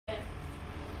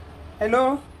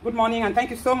Hello, good morning, and thank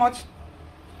you so much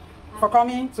for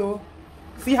coming to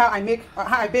see how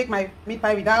I bake my meat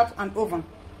pie without an oven.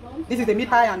 This is the meat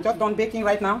pie I'm just done baking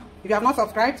right now. If you have not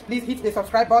subscribed, please hit the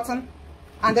subscribe button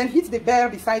and then hit the bell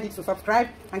beside it to subscribe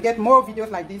and get more videos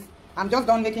like this. I'm just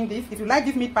done making this. If you like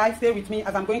this meat pie, stay with me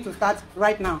as I'm going to start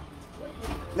right now.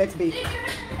 Let's bake.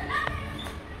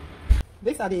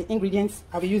 These are the ingredients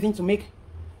I'll be using to make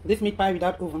this meat pie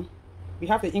without oven. We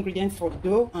have the ingredients for the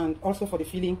dough and also for the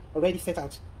filling already set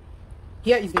out.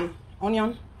 Here is the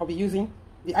onion I'll be using,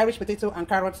 the Irish potato and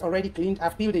carrots already cleaned.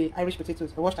 I've peeled the Irish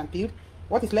potatoes, washed and peeled.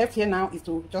 What is left here now is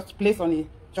to just place on a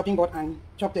chopping board and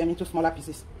chop them into smaller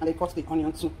pieces, and then cut the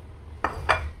onion too.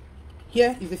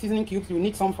 Here is the seasoning cubes. You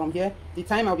need some from here. The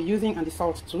thyme I'll be using and the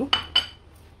salt too.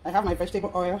 I have my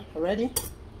vegetable oil already.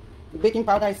 The baking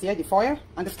powder is here, the foil,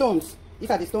 and the stones. These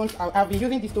are the stones. I've been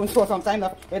using these stones for some time.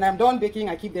 When I'm done baking,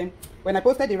 I keep them. When I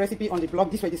posted the recipe on the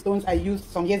blog, these were the stones I used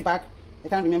some years back. I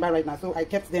can't remember right now, so I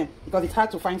kept them because it's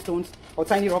hard to find stones or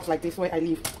tiny rocks like this where I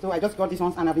live. So I just got these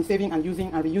ones and I've been saving and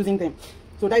using and reusing them.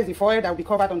 So that is the foil that will be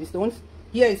covered on the stones.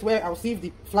 Here is where I'll sieve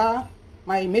the flour.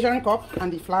 My measuring cup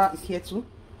and the flour is here too.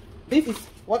 This is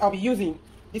what I'll be using.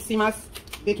 This Siemens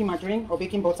baking margarine or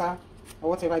baking butter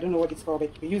or whatever. I don't know what it's called, but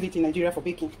we use it in Nigeria for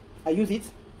baking. I use it.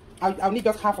 I'll need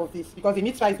just half of this because the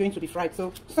meat pie is going to be fried.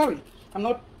 So sorry, I'm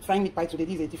not frying meat pie today.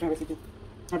 This is a different recipe.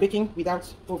 I'm baking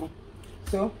without oven.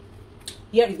 So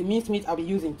here is the minced meat I'll be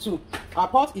using too. Our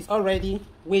pot is already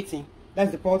waiting. That's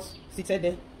the pot seated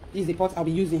there. This is the pot I'll be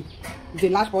using. It's a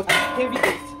large pot and heavy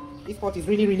based. This pot is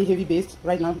really, really heavy based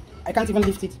right now. I can't even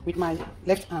lift it with my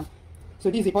left arm.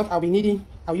 So this is the pot I'll be needing.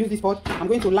 I'll use this pot. I'm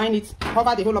going to line it,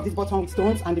 cover the whole of this bottom with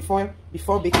stones and the foil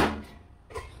before baking.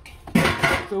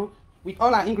 So with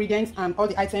all our ingredients and all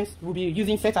the items we'll be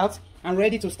using set out, I'm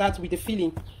ready to start with the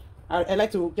filling. I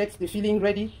like to get the filling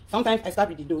ready. Sometimes I start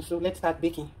with the dough, so let's start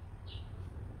baking.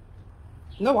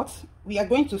 You know what? We are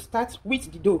going to start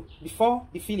with the dough before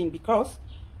the filling because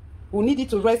we'll need it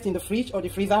to rest in the fridge or the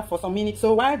freezer for some minutes.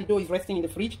 So while the dough is resting in the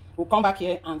fridge, we'll come back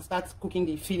here and start cooking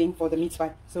the filling for the meat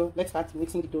pie. So let's start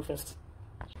mixing the dough first.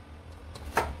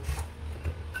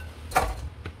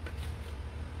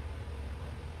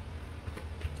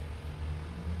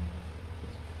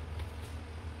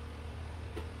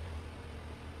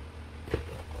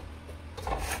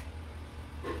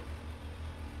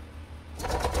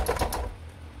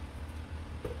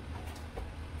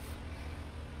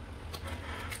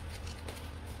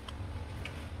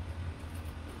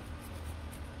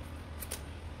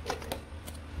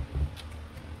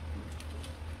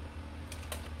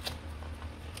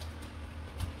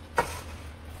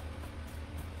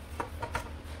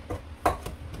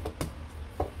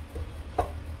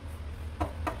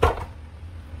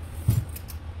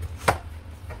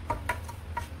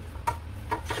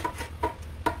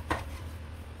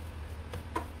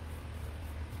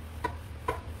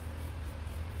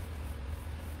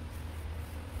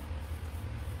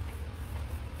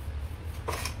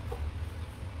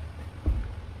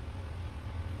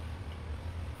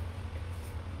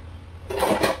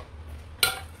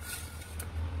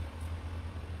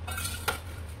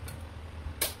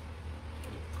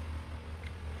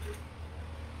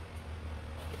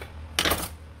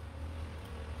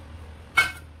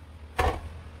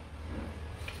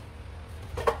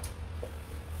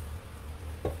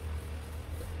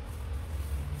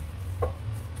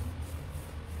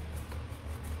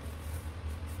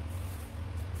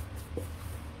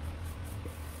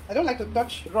 I don't like to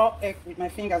touch raw egg with my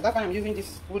fingers. That's why I'm using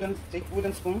this wooden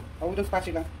spoon or wooden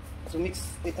spatula to mix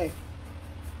the egg.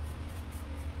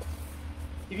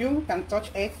 If you can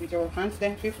touch eggs with your hands,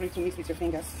 then feel free to mix with your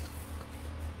fingers.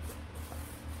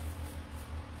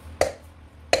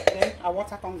 Then our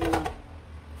water comes in now.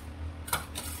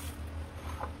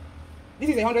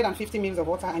 This is 150 ml of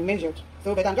water I measured.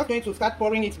 So, but I'm just going to start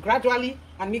pouring it gradually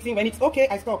and mixing. When it's okay,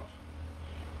 I stop.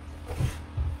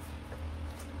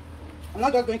 I'm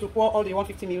not just going to pour all the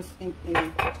 150 ml in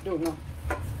the dough, no.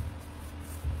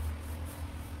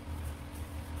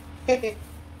 Can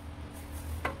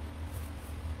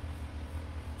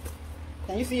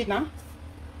you see it now?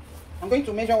 I'm going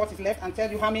to measure what is left and tell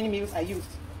you how many mils I used.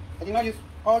 I did not use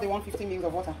all the 150 ml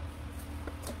of water.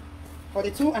 For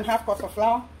the 2.5 cups of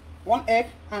flour, 1 egg,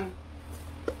 and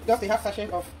just a half sachet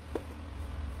of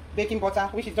baking butter,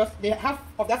 which is just the half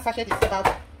of that sachet is about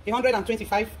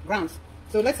 125 grams.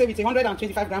 So let's say with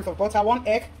 125 grams of butter, 1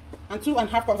 egg, and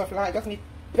 2.5 cups of flour. I just need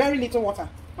very little water.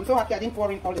 I'm so happy I didn't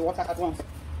pour in all the water at once.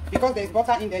 Because there's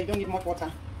butter in there, you don't need much water.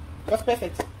 Just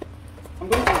perfect. I'm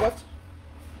going to just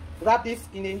wrap this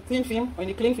in a cling film or in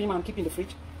a cling film and keep in the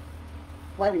fridge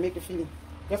while we make the filling.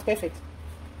 Just perfect.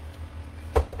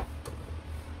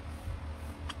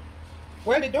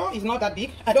 Well, the dough is not that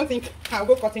big. I don't think I'll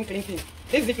go cutting cleansing.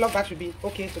 This Ziploc bag should be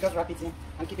okay to just wrap it in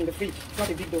and keep in the fridge. It's not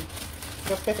a big dough. It's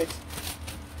just perfect.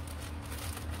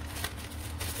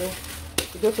 So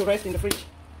it goes to rest in the fridge.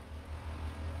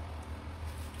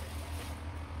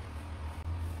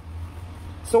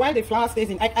 So while the flour stays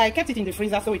in, I kept it in the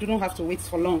freezer so it wouldn't have to wait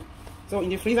for long. So in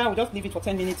the freezer, we'll just leave it for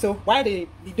 10 minutes. So while the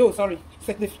dough, sorry,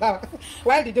 the flour,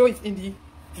 while the dough is in the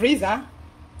freezer,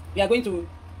 we are going to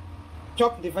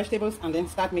chop the vegetables and then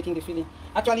start making the filling.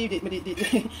 Actually,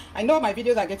 I know my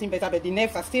videos are getting better, but the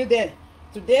nerves are still there.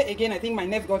 Today, again, I think my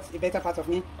nerves got a better part of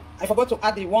me. I forgot to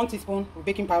add the 1 teaspoon of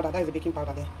baking powder. That is the baking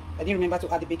powder there. I didn't remember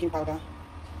to add the baking powder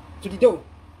to the dough.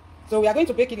 So we are going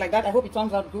to bake it like that. I hope it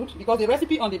turns out good, because the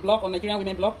recipe on the blog, on Nigerian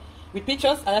Women blog, with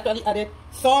pictures, I actually added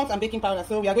salt and baking powder.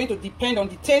 So we are going to depend on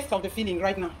the taste of the filling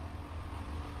right now.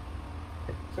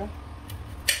 So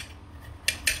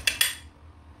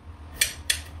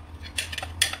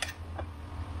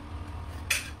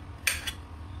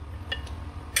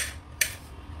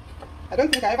I don't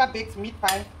think I ever baked meat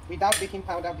pie without baking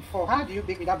powder before. How do you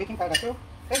bake without baking powder? So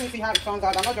let me see how it turns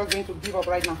out. I'm not just going to give up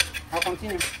right now. I'll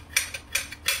continue.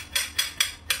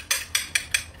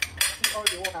 All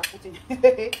the work I put in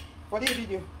for this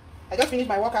video. I just finished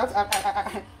my workout.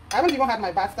 I haven't even had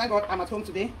my bath. Thank God I'm at home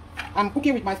today. I'm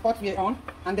cooking with my sport wear on,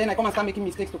 and then I come and start making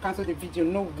mistakes to cancel the video.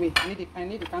 No way. I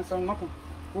need to cancel nothing.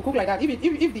 We'll cook like that.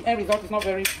 If the end result is not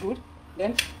very good,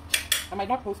 then I might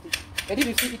not post it. But if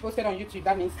you see it posted on YouTube,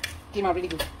 that means it came out really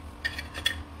good.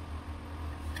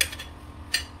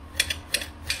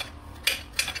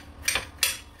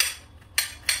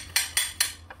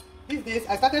 These days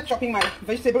I started chopping my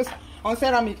vegetables on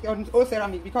ceramic, on old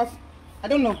ceramic, because I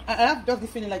don't know, I have just this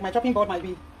feeling like my chopping board might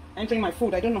be entering my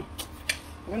food. I don't know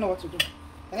what to do.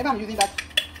 Whenever I'm using that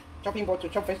chopping board to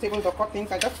chop vegetables or cut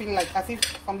things, I just feel like as if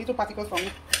some little particles from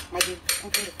it might be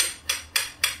entering the food.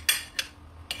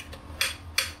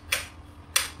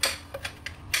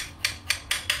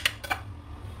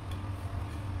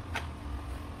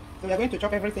 So we are going to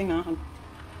chop everything now.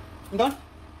 I'm done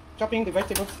chopping the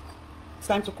vegetables. It's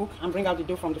time to cook and bring out the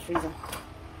dough from the freezer.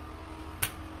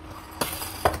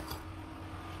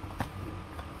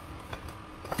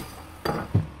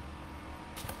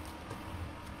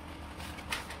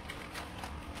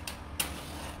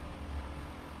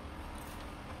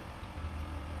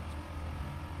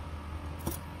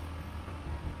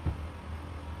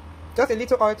 Just a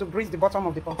little oil to grease the bottom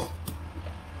of the pot.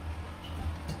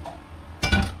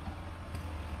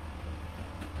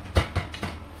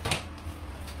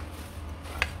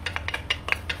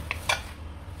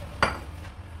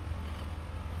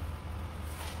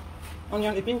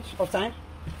 Onion, a pinch of thyme,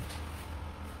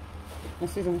 and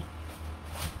seasoning.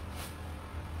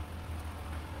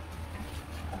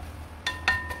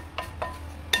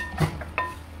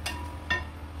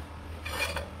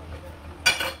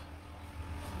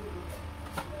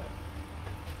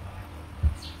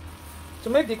 To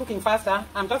make the cooking faster,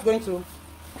 I'm just going to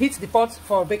heat the pot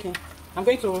for baking. I'm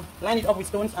going to line it up with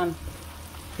stones and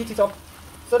heat it up,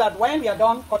 so that when we are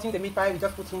done cutting the meat pie, we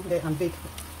just put it in there and bake.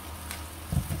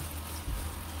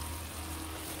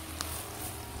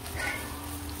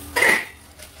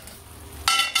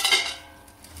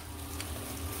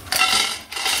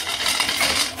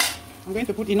 I'm going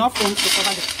to put enough foam to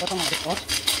cover the bottom of the pot,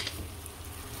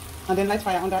 and then light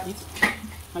fire under it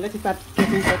and let it start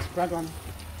getting hot gradually.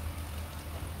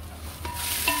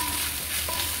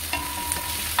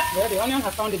 Well, the onion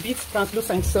has turned a bit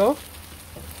translucent, so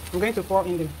I'm going to pour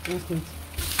in the minced meat.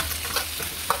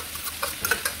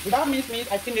 Without minced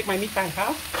meat, I still make my meat pie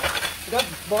half.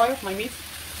 Just boil my meat,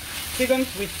 seasoned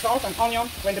with salt and onion.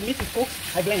 When the meat is cooked,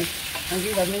 I blend and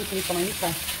use as minced meat for my meat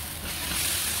pie.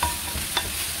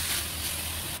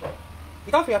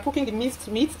 Because we are cooking the minced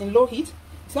meat in low heat,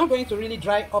 it's not going to really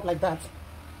dry up like that.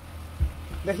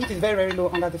 The heat is very, very low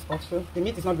under this pot, so the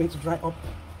meat is not going to dry up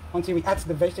until we add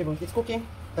the vegetables. It's cooking.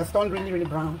 That's turned really, really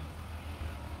brown.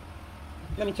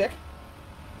 Let me check.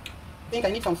 I think I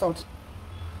need some salt.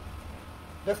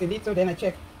 Just a little, then I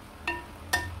check.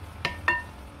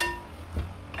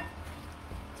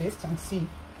 Taste and see.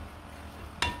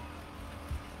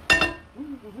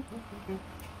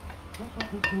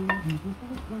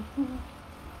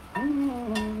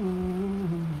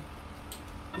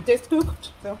 It tastes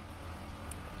cooked, so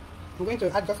I'm going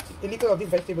to add just a little of these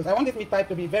vegetables. I want this meat pie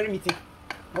to be very meaty.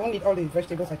 I won't need all the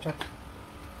vegetables I chopped.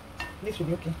 This should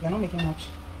be okay. We are not making much.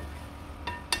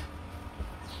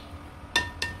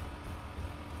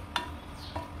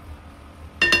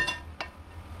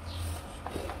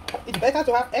 It's better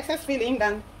to have excess filling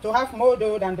than to have more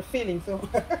dough than the filling, so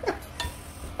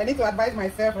I need to advise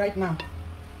myself right now.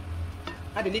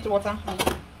 Add a little water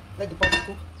and let the pot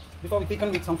cook before we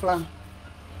thicken with some flour.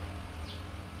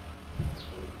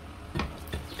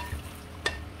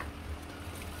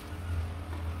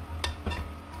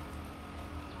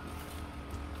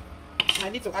 I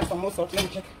need to add some more salt. Let me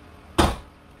check.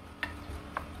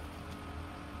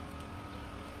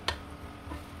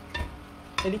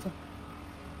 A little.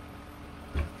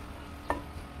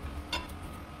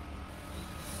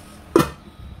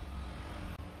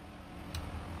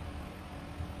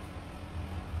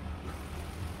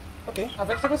 Okay, our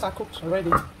vegetables are cooked already.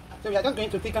 So we are just going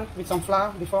to thicken with some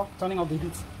flour before turning off the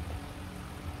heat.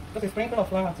 Just a sprinkle of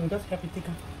flour to just help it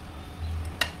thicken.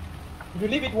 If you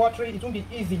leave it watery, it won't be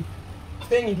easy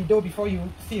staying in the dough before you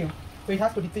seal. So it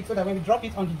has to be thick so that when we drop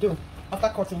it on the dough, after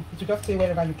cutting, it will just stay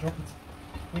wherever you drop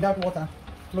it, without water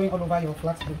flowing all over your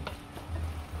flat dough.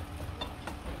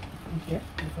 Okay,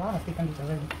 the flour has thickened it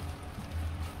already.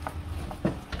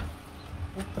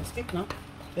 It's thick now.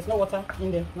 There's no water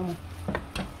in there, no more.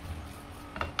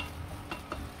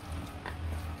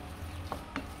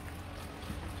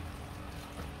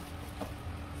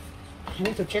 I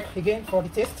need to check again for the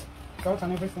taste, salt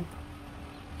and everything.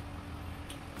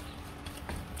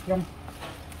 Yum.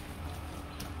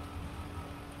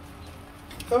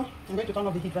 So I'm going to turn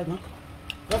off the heat right now.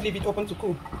 Just leave it open to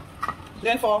cool.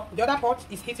 Then for the other pot,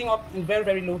 it's heating up in very,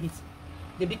 very low heat.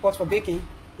 The big pot for baking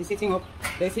is heating up.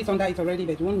 There's heat under it already,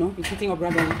 but you won't know. It's heating up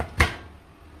gradually.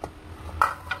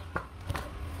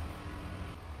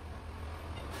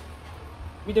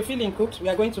 With the filling cooked, we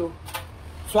are going to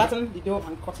flatten the dough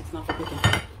and cut it now for baking.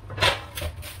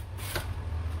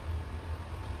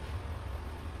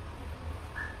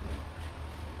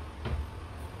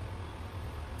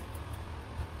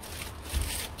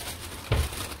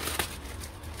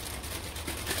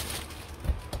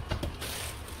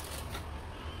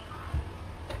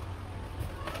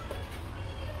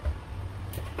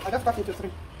 I just cut into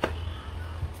 3.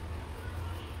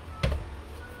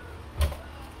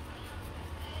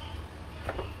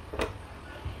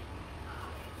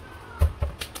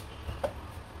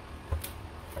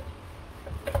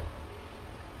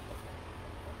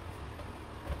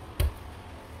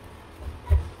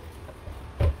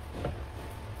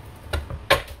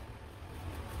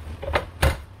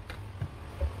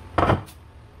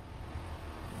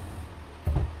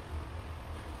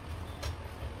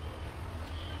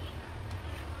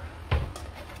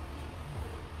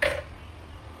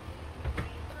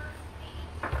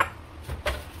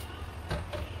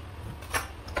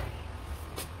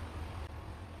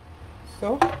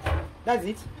 So that's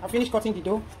it. I finished cutting the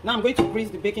dough. Now I'm going to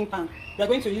grease the baking pan. We are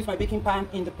going to use my baking pan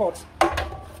in the pot.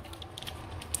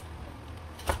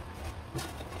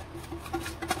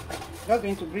 Just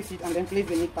going to grease it and then place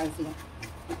the meat pies here.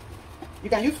 You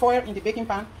can use foil in the baking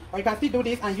pan, or you can still do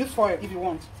this and use foil if you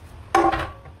want.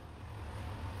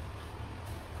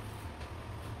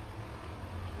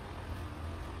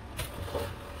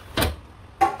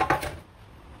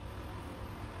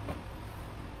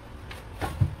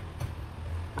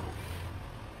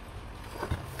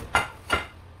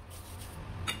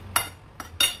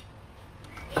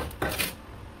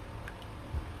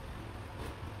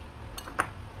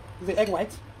 The egg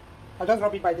white, I'll just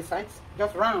rub it by the sides,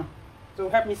 just round, to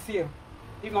help me seal.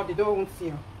 If not, the dough won't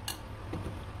seal.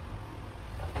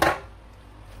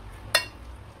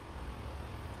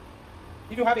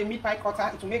 If you have a meat pie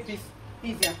cutter, it will make this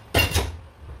easier.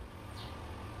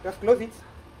 Just close it,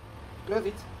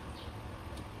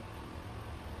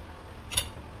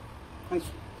 and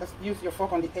just use your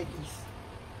fork on the edges.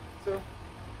 So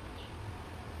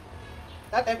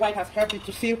that egg white has helped it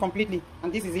to seal completely,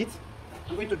 and this is it.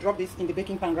 I'm going to drop this in the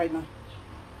baking pan right now.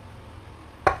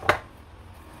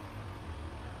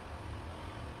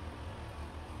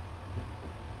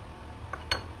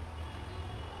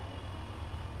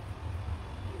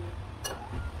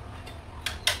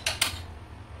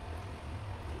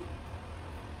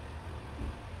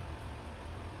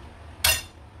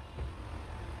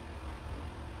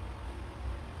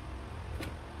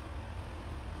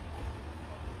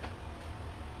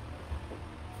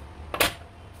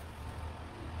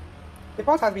 The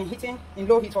pot has been heating in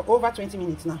low heat for over 20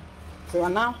 minutes now. So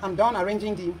and now I'm done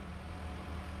arranging the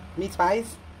meat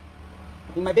pies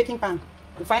in my baking pan.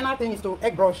 The final thing is to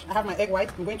egg brush. I have my egg white.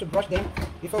 I'm going to brush them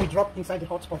before we drop inside the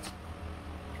hot pot.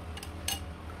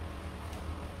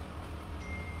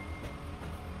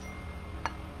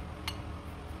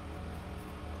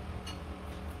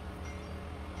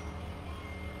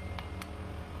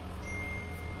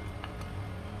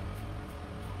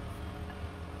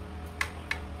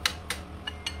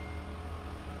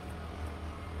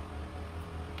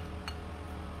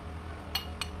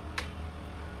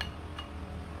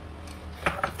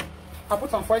 I'll put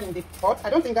some foil in the pot. I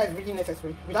don't think that is really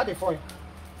necessary. Without the foil,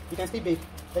 you can still bake.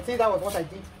 But since that was what I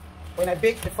did when I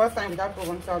baked the first time without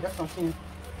oven, so I'll just continue.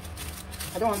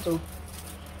 I don't want to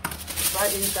try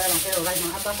any trial and error right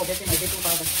now after forgetting my baking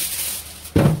powder.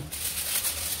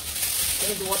 Let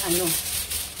me do what I know.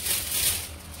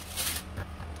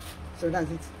 So that's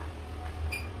it.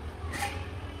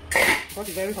 The pot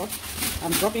is very hot.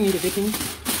 I'm dropping in the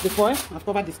foil. I've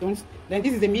covered the stones. Then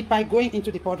this is the meat pie going into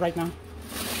the pot right now.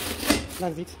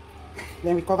 That's it.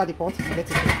 Then we cover the pot and let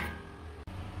it go.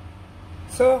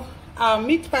 So our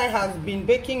meat pie has been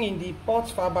baking in the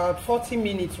pot for about 40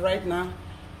 minutes right now.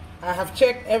 I have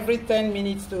checked every 10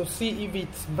 minutes to see if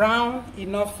it's brown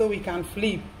enough so we can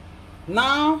flip.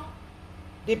 Now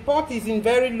the pot is in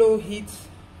very low heat.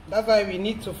 That's why we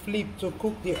need to flip to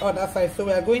cook the other side. So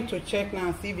we are going to check now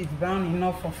and see if it's brown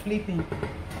enough for flipping.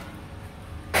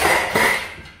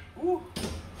 Ooh.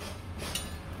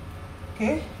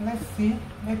 Okay, let's see.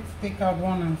 Let's take out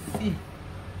one and see.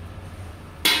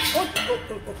 Oh.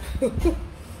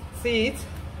 See it?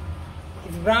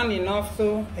 It's brown enough,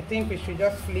 so I think we should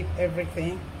just flip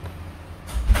everything.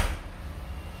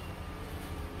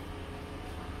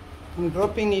 I'm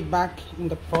dropping it back in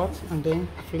the pot and then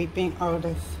flipping all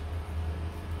this.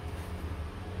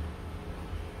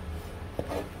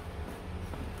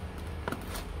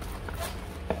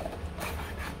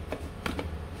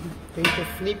 I'm going to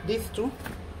flip this too.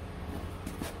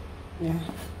 Yeah.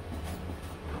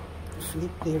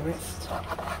 Flip the rest. I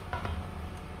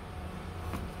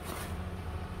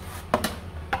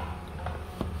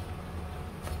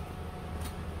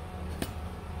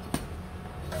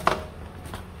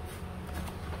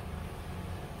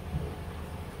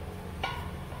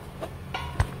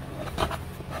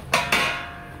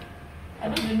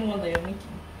don't even know what they are making.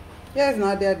 Yes,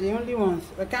 now they are the only ones.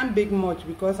 I can't bake much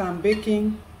because I'm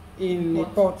baking in a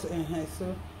pot.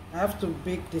 So I have to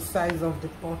bake the size of the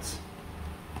pot.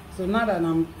 So now that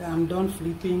I'm done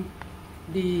flipping,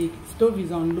 the stove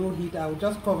is on low heat. I'll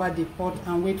just cover the pot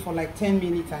and wait for like 10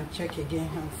 minutes and check again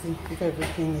and see if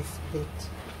everything is baked.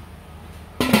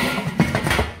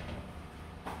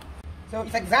 So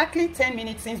it's exactly 10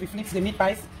 minutes since we flipped the meat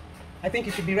pies. I think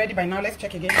it should be ready by now. Let's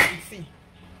check again and see.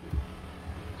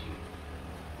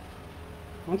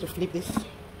 I want to flip this.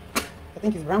 I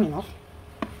think it's brown enough.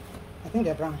 I think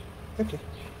they're brown. It's okay.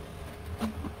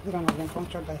 This one has been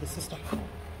punctured by his sister.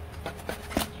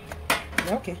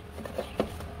 They're okay.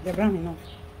 They're brown enough.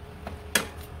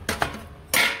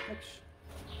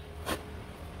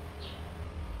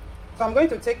 So I'm going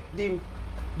to take the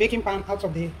baking pan out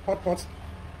of the hot pot.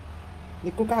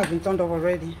 The cooker has been turned off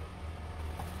already.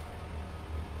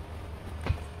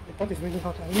 The pot is really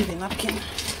hot. I use a napkin.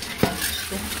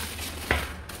 Okay.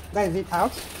 That is it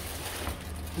out.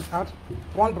 It's out.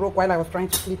 One broke while I was trying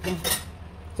to flip them.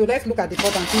 So let's look at the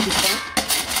pot and see the pan.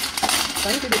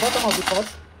 Can you see the bottom of the pot?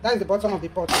 That is the bottom of the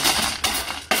pot.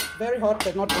 Very hot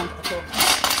but not burnt at all.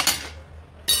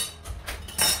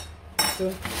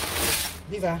 So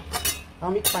these are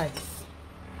our meat pies.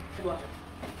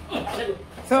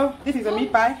 So this is a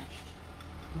meat pie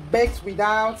baked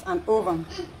without an oven.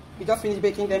 We just finished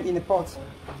baking them in a pot.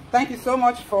 Thank you so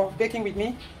much for baking with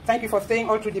me. Thank you for staying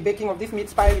all through the baking of this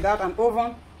meat pie without an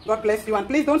oven. God bless you, and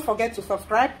please don't forget to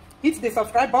subscribe. Hit the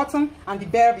subscribe button and the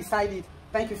bell beside it.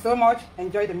 Thank you so much.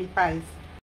 Enjoy the meat pies.